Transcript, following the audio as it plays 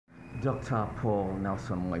Dr.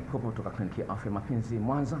 DR Mwaipopo kutoka kliniki ya afya mapenzi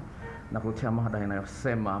Mwanza, na kuletea mada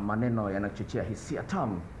inayosema maneno yanayochochea hisia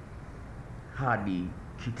tamu hadi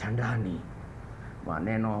kitandani.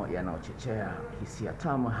 Maneno yanayochochea hisia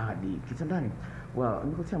tamu hadi kitandani.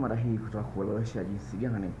 Nikuletea mada hii kutoka kuelewesha jinsi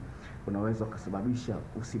gani unaweza kusababisha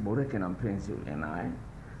usiboreke na mpenzi uliye naye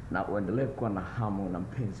na uendelee kuwa na hamu na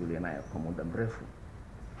mpenzi uliye naye kwa muda mrefu.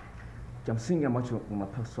 Cha msingi ambacho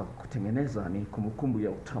unapaswa kutengeneza ni kumbukumbu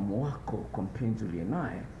ya utamu wako kwa mpenzi uliye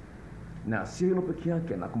naye, na sio hilo peke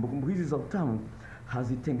yake. Na kumbukumbu hizi za utamu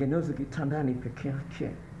hazitengenezwi kitandani peke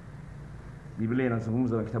yake. Biblia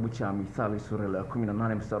inazungumza kwenye kitabu cha Mithali sura ya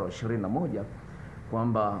 18 mstari wa 21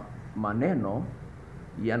 kwamba maneno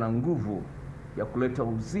yana nguvu ya kuleta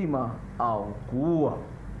uzima au kuua.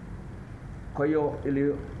 Kwa hiyo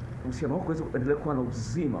ili uhusiano wako uweze kuendelea kuwa na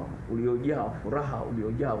uzima uliojaa furaha,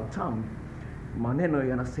 uliojaa utamu, maneno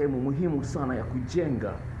yana sehemu muhimu sana ya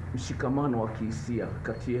kujenga mshikamano wa kihisia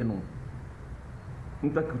kati yenu.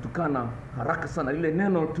 Mtu akikutukana haraka sana, lile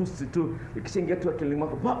neno tusi tu likishaingia tu akilini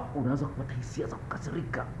mwako, unaanza kupata hisia za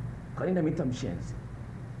kukasirika. Kwa nini ameita mshenzi?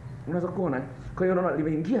 Unaweza kuona. Kwa hiyo unaona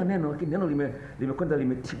limeingia neno, lakini neno limekwenda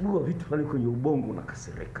limetibua vitu pale kwenye ubongo na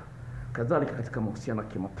kasirika. Kadhalika katika mahusiano ya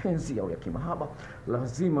kimapenzi au ya kimahaba,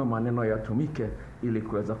 lazima maneno yatumike ili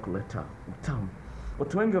kuweza kuleta utamu.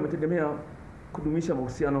 Watu wengi wametegemea kudumisha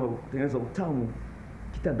mahusiano, kutengeneza utamu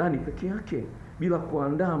kitandani peke yake bila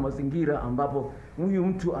kuandaa mazingira ambapo huyu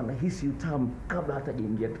mtu anahisi utamu kabla hata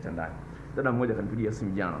hajaingia kitandani. Dada mmoja kanipigia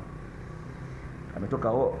simu jana. Ametoka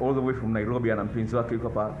all the way from Nairobi, ana mpenzi wake yuko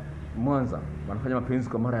hapa Mwanza. Wanafanya mapenzi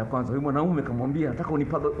kwa mara ya kwanza. Huyu mwanaume kamwambia, nataka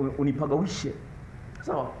unipagawishe.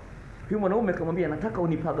 Sawa? Huyu mwanaume kamwambia, nataka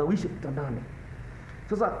unipagawishe kitandani.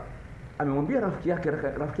 Sasa amemwambia rafiki yake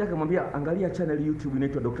amwambia, angalia channel YouTube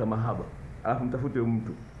inaitwa Dr. Mahaba, alafu mtafute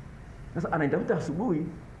mtu. Sasa anaitafuta asubuhi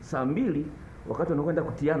saa 2 wakati anakwenda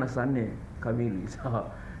kutiana saa 4 kamili. Sawa?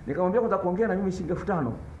 Nikamwambia kwanza kuongea na mimi shilingi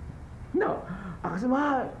 5,000. No,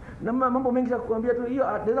 akasema na mambo mengi ya kukuambia tu, hiyo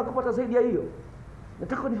naweza kupata zaidi ya hiyo.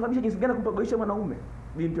 Nataka unifahamishe jinsi gani kumpagawisha mwanaume.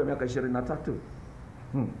 Binti wa miaka 23.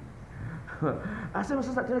 Asema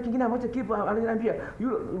sasa tena kingine ambacho kipo, ananiambia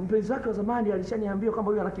yule mpenzi wake wa zamani alishaniambia kwamba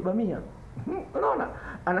huyu anakibamia. Unaona?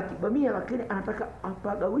 Anakibamia lakini anataka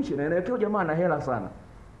apagawishe, na inaelekea jamaa na hela sana.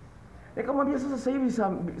 Nikamwambia sasa hivi saa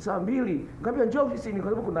 2, nikamwambia njoo ofisini kwa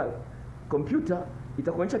sababu kuna kompyuta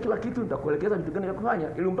itakuonyesha kila kitu, nitakuelekeza vitu gani vya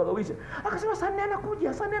kufanya ili umpagawishe. Akasema saa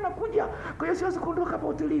 4 anakuja. Kwa hiyo siwezi kuondoka hapa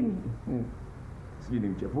hotelini. Sijui ni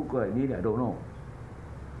mchepuko nini, I don't know.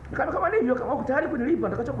 Kama ndivyo, kama uko tayari kunilipa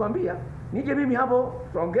nitakachokuambia, nije mimi hapo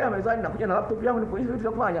tuongea mezani, nakuja na laptop yangu nikuonyeshe vitu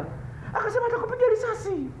vya kufanya. Akasema atakupiga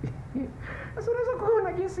risasi. Sasa unaweza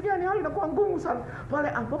kuona jinsi gani hali inakuwa ngumu sana pale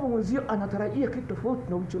ambapo mwenzio anatarajia kitu tofauti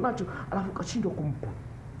na ulicho nacho, alafu kashindwa kumpa.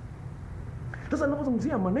 Sasa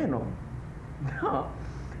ninapozungumzia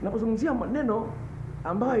maneno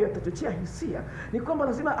ambayo yatachochea hisia, ni kwamba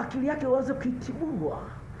lazima akili yake iweze kuitibua.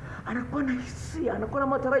 Anakuwa na hisia, anakuwa na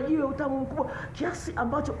matarajio ya utamu mkubwa kiasi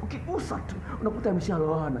ambacho ukigusa tu unakuta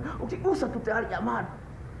ameshaloana. Ukigusa tu tayari jamani,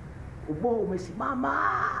 ubongo umesimama.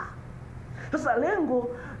 Sasa lengo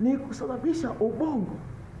ni kusababisha ubongo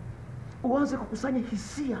uanze kukusanya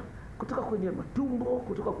hisia kutoka kwenye matumbo,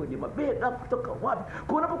 kutoka kwenye mabega, kutoka wapi.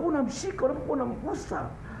 Kwa unapokuwa unamshika, unapokuwa unamgusa,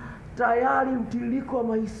 tayari mtiririko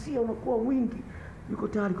wa hisia unakuwa mwingi. Yuko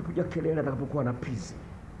tayari kupiga kelele atakapokuwa na penzi.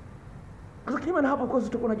 Sasa kinyume na hapo, kwa sababu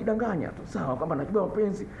utakuwa unajidanganya tu. Sawa, kwamba najua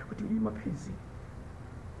mapenzi, hujui mapenzi.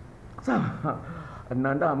 Sawa,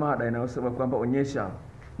 naandaa mada inayosema kwamba onyesha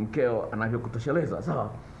mkeo anavyokutosheleza. Sawa,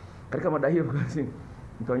 katika mada hiyo basi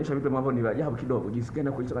nitaonyesha vitu ambavyo ni ajabu kidogo, jinsi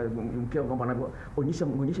gani kuonyesha mkeo kwamba anavyoonyesha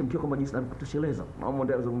mkeo kwamba jinsi anavyokutosheleza. Mambo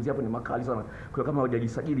ndio yanazungumzia hapo ni makali sana. Kwa kama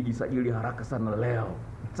hujajisajili haraka sana leo.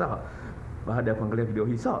 Sawa, baada ya kuangalia video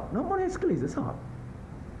hii. Sawa, naomba nisikilize. Sawa,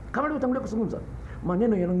 kama nilivyotangulia kuzungumza,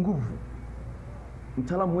 maneno yana nguvu.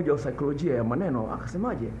 Mtaalamu mmoja wa saikolojia ya maneno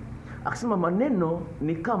akasemaje? Akasema maneno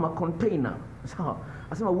ni kama container. Sawa?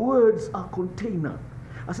 Akasema words are container.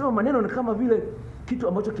 Akasema maneno ni kama vile kitu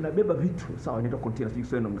ambacho kinabeba vitu. Sawa, inaitwa container.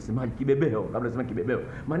 Sio neno mnasemaje? Kibebeo. Labda nasema kibebeo.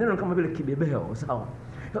 Maneno ni kama vile kibebeo. Sawa?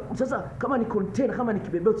 Sasa kama ni container, kama ni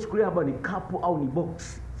kibebeo, chukulia hapa ni kapu au ni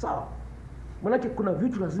box. Sawa? Maana kuna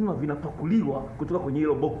vitu lazima vinapakuliwa kutoka kwenye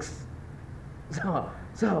hilo box.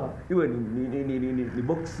 Sawa, iwe ni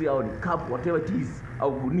box au ni cup, whatever it is,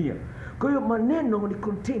 au gunia. Kwa hiyo maneno ni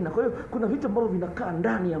container. Kwa hiyo kuna vitu ambavyo vinakaa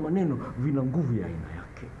ndani ya maneno, vina nguvu ya aina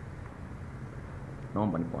yake.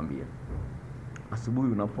 Naomba nikwambie,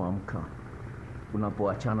 asubuhi unapoamka,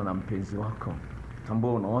 unapoachana na mpenzi wako,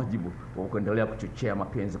 tambua una wajibu wa kuendelea kuchochea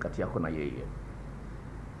mapenzi kati yako na yeye.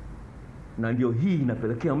 Na ndio hii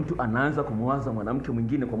inapelekea mtu anaanza kumwaza mwanamke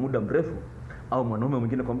mwingine kwa muda mrefu au mwanaume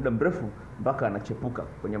mwingine kwa muda mrefu mpaka anachepuka.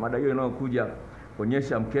 Kwenye mada hiyo inayokuja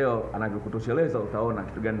onyesha mkeo anavyokutosheleza, utaona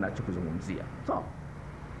kitu gani ninachokuzungumzia. So,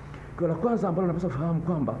 kwa la kwanza ambalo unapaswa kufahamu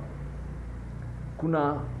kwamba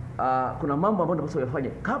kuna mambo ambayo unapaswa yafanye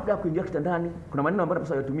kabla ya kuingia kitandani. Kuna maneno ambayo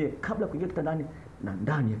unapaswa yatumie kabla ya kuingia kitandani na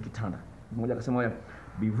ndani ya kitanda. Mmoja akasema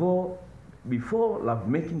before love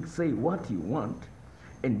making say what you want,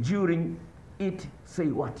 and during it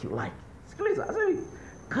say what you like. Sikiliza, asema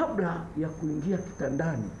kabla ya kuingia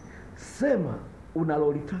kitandani sema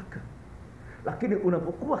unalolitaka, lakini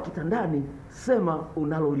unapokuwa kitandani sema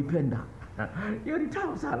unalolipenda. Hiyo ni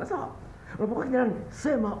tamu sana, sawa? Unapokuwa kitandani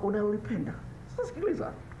sema unalolipenda. Sasa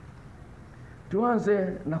sikiliza,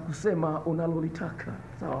 tuanze na kusema unalolitaka,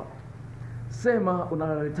 sawa? Sema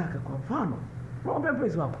unalolitaka. Kwa mfano, mwambie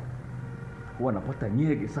mpenzi wako, huwa napata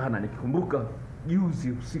nyege sana nikikumbuka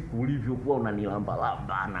juzi usiku ulivyokuwa unanilamba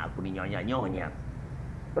na kuninyonya.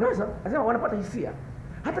 Unaweza asema wanapata hisia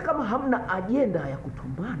hata kama hamna ajenda ya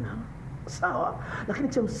kutumbana, sawa? Lakini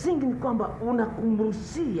cha msingi ni kwamba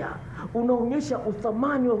unakumbushia, unaonyesha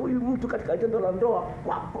uthamani wa huyu mtu katika tendo la ndoa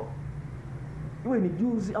kwako. Iwe ni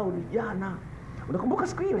juzi au ni jana. Unakumbuka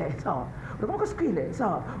siku ile, sawa? Unakumbuka siku ile,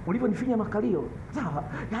 sawa? Ulivyonifinya makalio, sawa?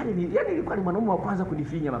 Yaani ilikuwa ni mwanaume wa kwanza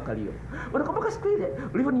kunifinya makalio. Unakumbuka siku ile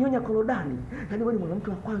ulivyonyonya korodani? Yaani wewe ni mwanamke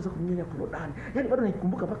wa kwanza kuninyonya korodani. Yaani bado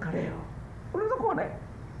naikumbuka mpaka leo. Unaweza kuona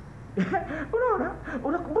unaona?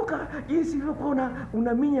 Unakumbuka jinsi ilivyokuwa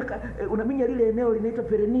unaminya lile eneo linaitwa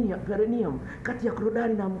perineum kati ya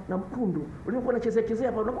korodani na mkundu. Ulivyokuwa unachezea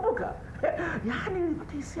hapa, unakumbuka? Yaani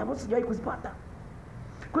nilipata hisia ambazo sijawahi kuzipata.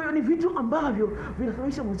 Kwa hiyo ni vitu ambavyo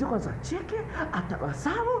vinasababisha mzee kwanza cheke,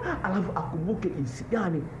 atabasamu, alafu akumbuke jinsi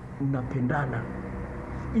gani mnapendana.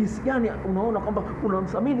 Jinsi gani unaona kwamba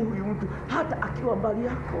unamthamini huyu mtu hata akiwa mbali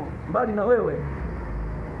yako, mbali na wewe.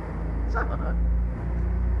 Sawa?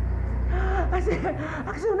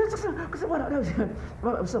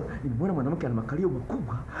 Nimeona mwanamke ana makalio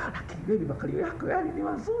makubwa, lakini baby makalio yako yani ni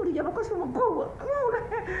mazuri, yanakuwa si makubwa.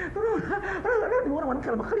 Nimeona mwanamke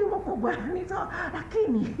ana makalio makubwa, ni sawa,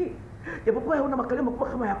 lakini japokuwa huna makalio makubwa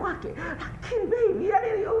kama ya kwake, lakini baby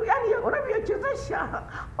yani unavyochezesha,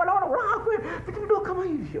 unaona raha kwa vitu vidogo kama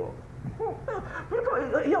hivyo.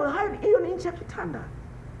 Hiyo ni nje ya kitanda.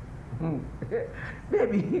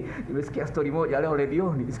 Baby, nimesikia story moja leo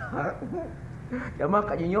redioni. Jamaa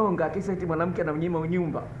kajinyonga kisa eti mwanamke anamnyima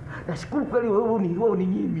unyumba. Nashukuru kweli wewe ni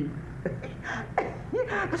nyimi.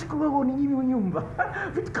 Nashukuru wewe ni nyimi unyumba.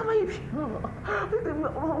 Vitu kama hivi.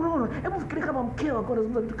 Unaona, hebu fikiria kama mkeo wako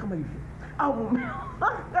anazungumza vitu kama hivi. Au mume.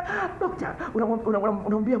 Daktari,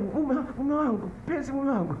 unamwambia mume wangu, penzi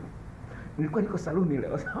mume wangu. Nilikuwa niko saluni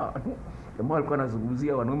leo, sawa? Jamaa alikuwa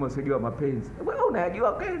anazungumzia wanaume wasiojua mapenzi. Wewe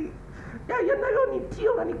unayajua kweli?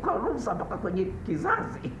 Yanayonitia unanikwaruza mpaka kwenye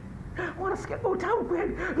kizazi. Unasikia kwa utamu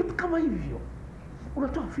kweli? Vitu kama hivyo.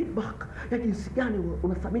 Unatoa feedback ya jinsi gani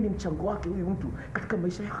unathamini mchango wake huyu mtu katika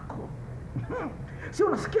maisha yako. Sio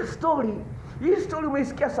unasikia story. Hii story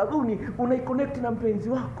umeisikia saluni, unaiconnect na mpenzi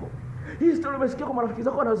wako. Hii story umesikia kwa marafiki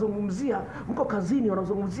zako wanazungumzia, mko kazini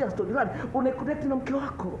wanazungumzia story gani, unaiconnect na mke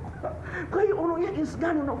wako. Kwa hiyo unaona jinsi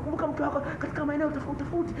gani unakumbuka mke wako katika maeneo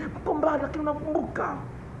tofauti, mko mbali lakini unakumbuka.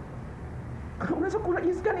 Unaweza kuona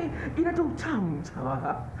jinsi gani inatoa utamu,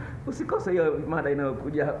 sawa? Usikose hiyo mada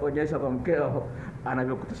inayokuja kuonyesha kwa mkeo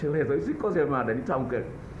anavyokutosheleza. Usikose mada, ni tamu kweli.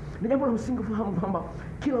 Ni jambo la msingi fahamu kwamba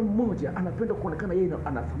kila mmoja anapenda kuonekana yeye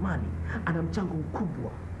ana thamani, ana mchango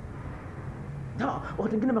mkubwa. Sawa, wakati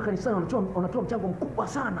mwingine makanisani wanatoa mchango mkubwa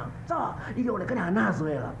sana, sawa, ili aonekane anazo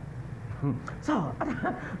hela. Sawa,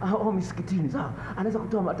 au misikitini, sawa, anaweza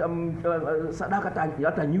kutoa sadaka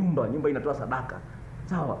hata nyumba inatoa sadaka.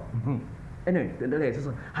 Sawa. Anyway, tuendelee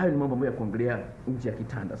sasa. Hayo ni mambo ambayo ya kuongelea nje ya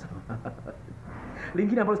kitanda, sawa.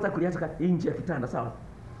 Lingine ambalo sitaki kuliacha nje ya kitanda, sawa,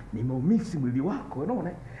 ni maumivu mwili wako,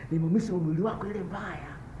 unaona? Ni maumivu mwili wako ile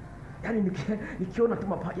mbaya. Yaani nikiona tu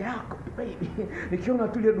mapaja yako, baby, nikiona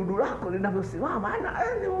tu ile dudu lako linavyosimama,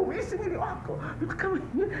 ni maumivu mwili wako. Vitu kama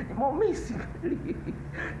hiyo ni maumivu.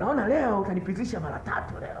 Naona leo utanipitisha mara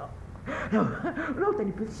 3 leo. Leo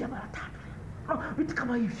utanipitisha mara 3. Vitu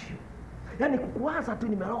kama hivyo. Yaani kukuwaza tu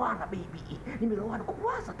nimeloana baby. Nimeloana,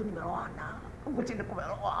 kukuwaza tu nimeloana. Huko chini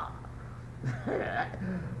kumeloa.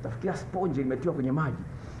 Tafikia sponge imetiwa kwenye maji.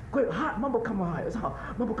 Kwa hiyo mambo kama hayo, sawa,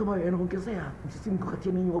 mambo kama hayo yanaongezea msisimko kati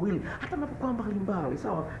ya ninyi wawili. Hata mnapokuwa mbali,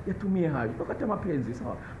 sawa, yatumie hayo. Wakati wa mapenzi,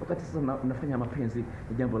 sawa, wakati sasa mnafanya mapenzi,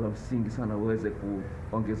 ni jambo la msingi sana uweze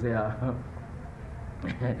kuongezea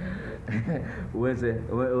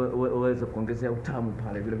uweze kuongezea utamu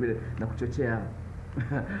pale, vile vile na kuchochea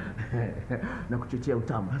na kuchochea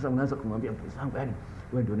utamu. Sasa unaanza kumwambia mpenzi wangu, yani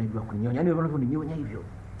wewe ndio unajua kunyonya, yani wewe unavyonyonya hivyo.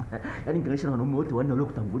 Yani ningelisha na wanaume wote wanne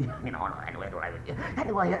waliokutangulia, mimi naona yani wewe ndio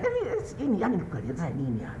unajua. Yani nikueleza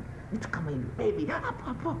nini yani? Vitu kama hivyo, baby,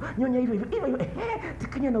 hapo nyonya hivyo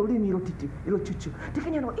tikanya na ulimi hilo titi, hilo chuchu.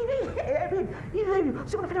 Tikanya na hivyo hivyo.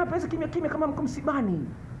 Sio unafanya mapenzi kimya kama mko msibani.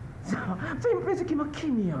 Sawa? Sasa mapenzi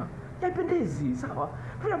kimya. Haipendezi, sawa?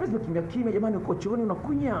 Fanya mapenzi kimya jamani, uko chooni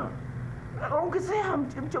unakunya. Ongezea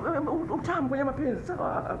utamu kwenye mapenzi,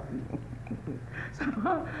 sawa?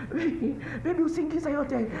 Sawa? Baby, usiingiza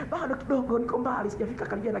yote. Bado kidogo, niko mbali, sijafika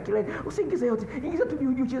karibia na kilele. Usiingiza yote. Ingiza tu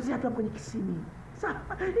juu, chezea tu hapo kwenye kisimi. Sawa?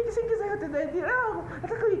 Usiingiza yote zaidi.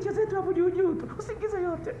 Nataka uichezee tu hapo juu tu. Usiingiza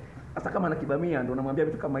yote. Sasa kama anakibamia ndio unamwambia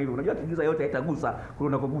vitu kama hivyo. Unajua kiingiza yote haitagusa kule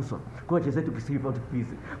unakoguswa. Kwa hiyo chezea tu kisimi hapo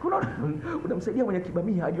tukipisi. Kuna unamsaidia mwenye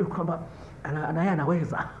kibamia ajue kwamba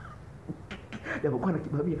anaweza. Japokuwa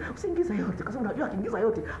anakibamia, usiingiza yote kwa sababu unajua akiingiza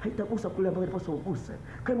yote haitagusa kule ambapo inapaswa uguse.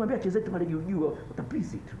 Kwa hiyo mwambie acheze tu pale juu,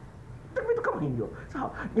 utapisi tu. Vitu kama hivyo.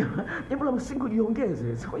 Sawa? Jambo la msingi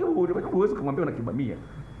ujiongeze. Kwa hiyo huwezi kumwambia unakibamia.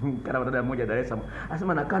 Kana dada mmoja Dar es Salaam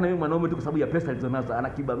anasema nakaa na yule mwanaume tu kwa sababu ya pesa alizonazo,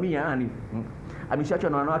 anakibamia yani. Ameshaachwa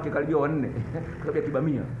na wanawake karibia 4 kwa sababu ya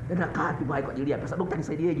kibamia. Nenda kaa tu kwa ajili ya pesa. Daktari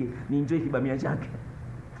nisaidieje ni enjoy kibamia chake.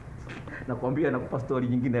 Nakwambia nakupa story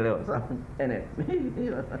nyingine leo. Sawa?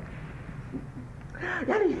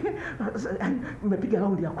 Yani umepiga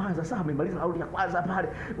raundi ya kwanza, sawa, umemaliza raundi ya kwanza pale,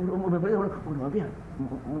 unamwambia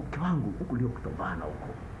mke wangu huku ndio kutombana huko.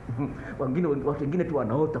 Watu wengine tu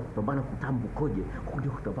wanaota kutombana kutambu koje, huko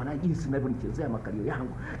ndio kutombana, jinsi ninavyonichezea makalio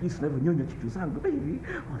yangu, jinsi ninavyonyonya chuchu zangu, baby,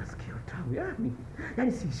 unasikia utamu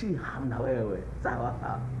yani si hamna wewe, sawa?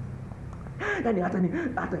 Yani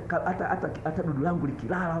hata dudu langu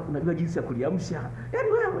likilala unajua jinsi ya kuliamsha.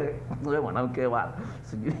 Yani wewe mwanamke wala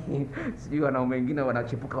sijui wanaume wengine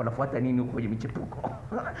wanachepuka wanafuata nini huko kwenye michepuko.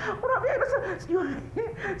 Unaambia sasa sijui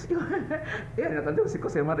yani nataka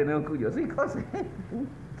usikose mada inayokuja, usikose.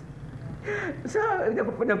 Sasa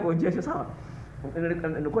nitakwenda kuonjesha, sawa?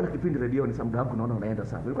 Nilikuwa na kipindi radio ni muda wangu naona unaenda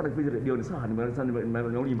sana. Nilikuwa na kipindi radio ni sawa,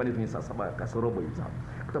 nimerudi nyumbani kwenye saa 7 kasorobo hivi, sawa.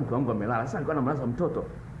 Kuta mke wangu amelala. Sasa nilikuwa namlaza mtoto.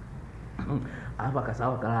 Hapa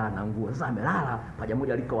kasawa kalala na nguo. Sasa amelala, paja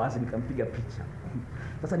moja liko wazi, nikampiga picha.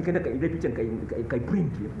 Sasa nikaenda ile picha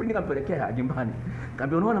nikaiprint nikampelekea nyumbani.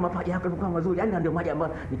 Kaambia unaona mapaja yako yalikuwa mazuri. Yaani ndio maji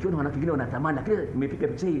ambayo nikiona wana kingine wanatamani. Lakini nimepiga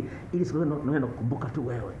picha hii ili siku naenda kukumbuka tu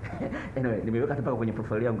wewe. Anyway, nimeweka hata kwenye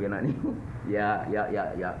profile yangu ya nani?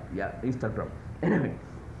 Ya Instagram.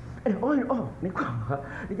 Anyway,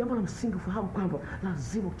 ni jambo la msingi ufahamu kwamba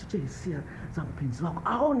lazima uchochee hisia za mpenzi wako.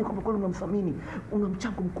 Aone kwamba kweli unamthamini, una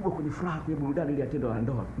mchango mkubwa kwenye furaha, kwenye burudani ile ya tendo la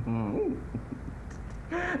ndoa.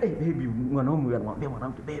 Baby, mwanaume anamwambia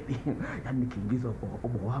mwanamke, baby, yani nikiingiza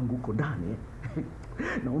ubo wangu huko ndani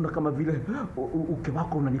naona kama vile uke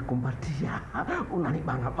wako unanikumbatia,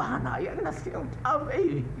 unanibana. Yani nasikia utamu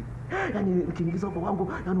hivi. Yani nikiingiza ubo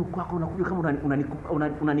wangu, yani uko wako unakuja kama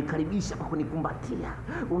unanikaribisha kwa kunikumbatia.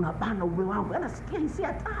 Unabana ume wangu. Yani nasikia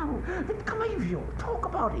hisia tamu. Vitu kama hivyo. Talk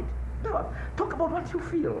about it. Talk about what you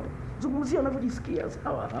feel. Zungumzia unavyojisikia,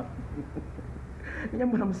 sawa? Ni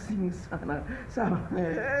jambo la msingi sana. Sawa?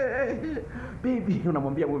 Baby,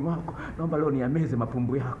 unamwambia mume wako, naomba leo niameze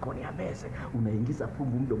mapumbu yako, niameze. Unaingiza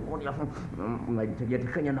pumbu mdomoni, alafu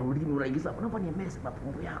unajitikanya na ulimi, unaingiza, naomba niameze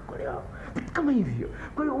mapumbu yako leo. Kama hivyo.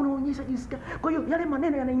 Kwa hiyo unaonyesha jinsi. Kwa hiyo yale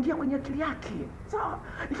maneno yanaingia kwenye akili yake. Sawa?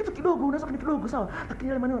 Ni kitu kidogo, unaweza ni kidogo, sawa? Lakini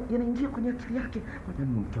yale maneno yanaingia kwenye akili yake. Kwa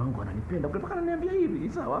nini mke wangu ananipenda? Mpaka ananiambia hivi,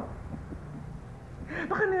 sawa?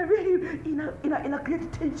 Mpaka niambia hivi, ina create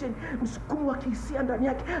tension, msukumo wa kihisia ndani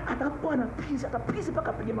yake. Atakuwa atapisi mpaka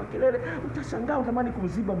apige makelele, utashangaa utamani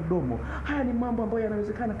kumziba mdomo. Haya ni mambo ambayo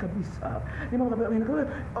yanawezekana kabisa. Ni mambo ambayo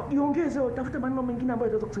iongeze, tafuta maneno mengine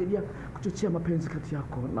ambayo yataweza kusaidia kuchochea mapenzi kati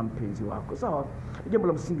yako na mpenzi wako. Sawa? Jambo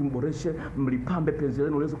la msingi, mboreshe, mlipambe penzi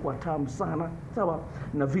lenu liweze kuwa tamu sana. Sawa?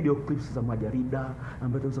 Na video clips za majarida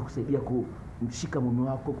ambayo yataweza kusaidia kumshika mume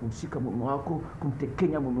wako, kumshika mume wako,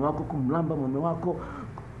 kumtekenya mume wako, kumlamba mume wako,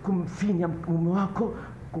 kumfinya mume wako,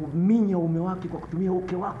 kuminya mume wake kwa kutumia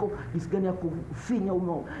uke wako, jinsi gani ya kufinya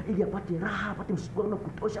mume ili apate raha, apate msuguano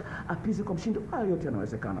kutosha, apize kwa mshindo. Hayo yote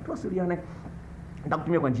yanawezekana. Tuwasiliane.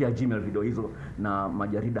 Nitakutumia kwa njia ya Gmail video hizo na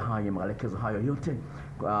majarida haya, maelekezo hayo yote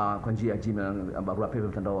kwa njia ya Gmail, barua pepe,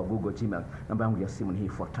 mtandao wa Google, Gmail. Namba yangu ya simu ni hii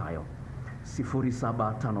ifuatayo: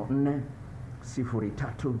 0754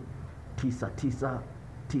 03 9994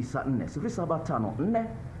 0754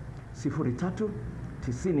 03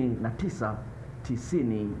 9994.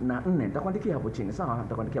 94. Nitakuandikia hapo chini, sawa?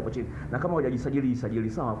 Nitakuandikia hapo chini. Na kama hujajisajili, jisajili,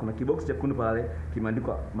 sawa? Kuna kibox cha kundu pale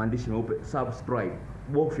kimeandikwa maandishi meupe subscribe.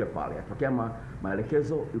 Bofya pale. Atokea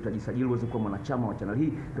maelekezo, utajisajili uweze kuwa mwanachama wa channel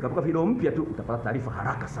hii. Tutakapoka video mpya tu utapata taarifa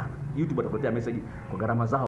haraka sana. YouTube atakuletea message kwa gharama zao.